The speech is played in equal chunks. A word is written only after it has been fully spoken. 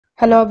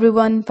Hello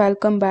everyone,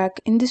 welcome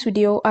back. In this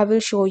video, I will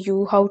show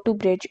you how to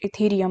bridge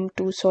Ethereum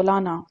to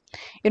Solana.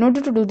 In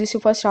order to do this, you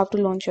first have to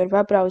launch your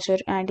web browser,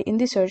 and in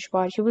the search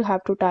bar, you will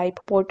have to type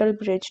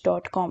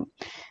portalbridge.com.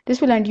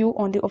 This will land you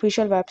on the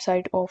official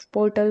website of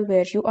Portal,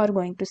 where you are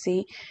going to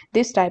see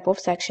this type of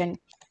section.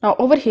 Now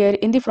over here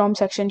in the from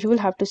section, you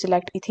will have to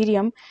select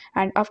Ethereum,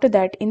 and after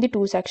that in the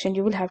to section,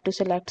 you will have to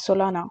select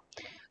Solana.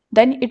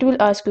 Then it will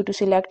ask you to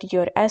select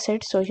your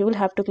asset, so you will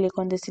have to click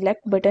on the select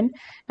button,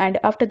 and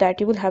after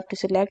that you will have to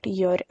select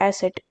your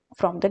asset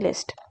from the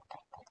list.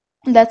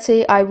 Let's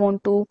say I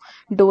want to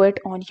do it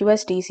on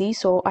USDC,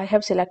 so I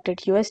have selected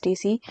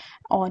USDC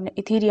on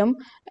Ethereum,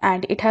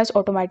 and it has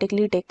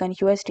automatically taken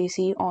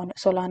USDC on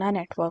Solana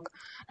network.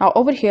 Now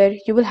over here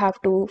you will have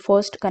to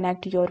first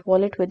connect your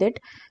wallet with it,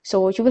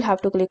 so you will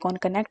have to click on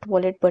connect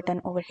wallet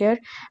button over here,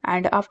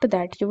 and after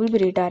that you will be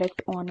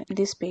redirected on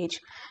this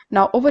page.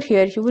 Now over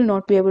here you will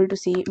not be able to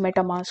see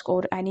MetaMask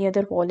or any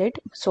other wallet,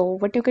 so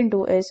what you can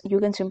do is you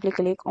can simply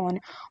click on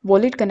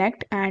wallet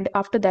connect, and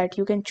after that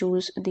you can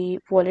choose the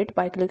wallet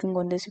by clicking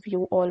on this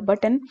view all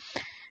button.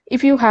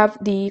 If you have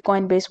the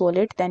Coinbase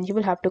wallet, then you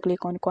will have to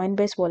click on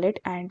Coinbase wallet,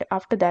 and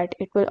after that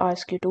it will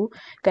ask you to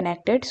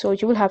connect it, so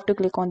you will have to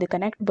click on the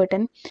connect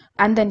button,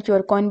 and then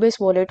your Coinbase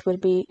wallet will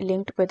be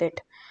linked with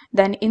it.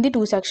 Then in the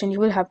to section you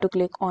will have to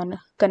click on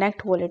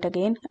connect wallet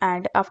again,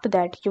 and after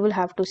that you will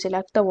have to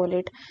select the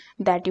wallet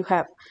that you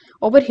have.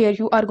 Over here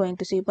you are going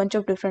to see a bunch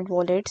of different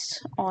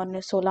wallets on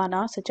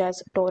Solana, such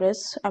as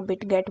Taurus, a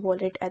BitGet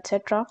wallet,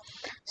 etc.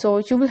 So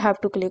you will have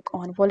to click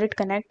on wallet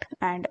connect,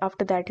 and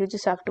after that you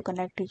just have to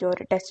connect to your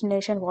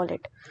destination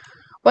wallet.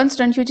 Once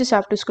done, you just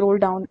have to scroll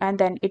down, and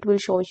then it will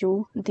show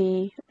you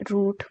the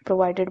route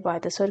provided by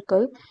the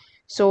circle.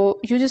 So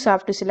you just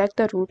have to select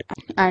the route,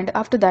 and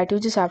after that you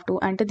just have to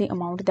enter the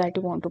amount that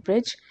you want to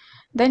bridge.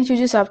 Then you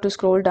just have to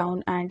scroll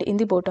down, and in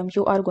the bottom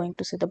you are going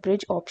to see the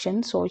bridge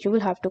option, so you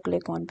will have to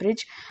click on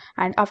bridge,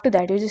 and after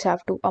that you just have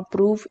to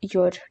approve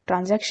your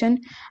transaction.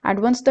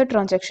 And once the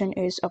transaction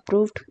is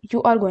approved,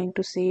 you are going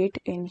to see it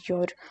in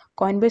your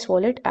Coinbase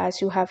wallet,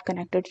 as you have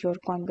connected your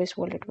Coinbase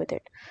wallet with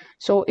it.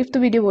 So if the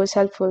video was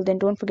helpful, then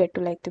don't forget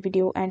to like the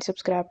video and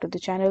subscribe to the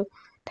channel.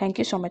 Thank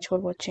you so much for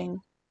watching.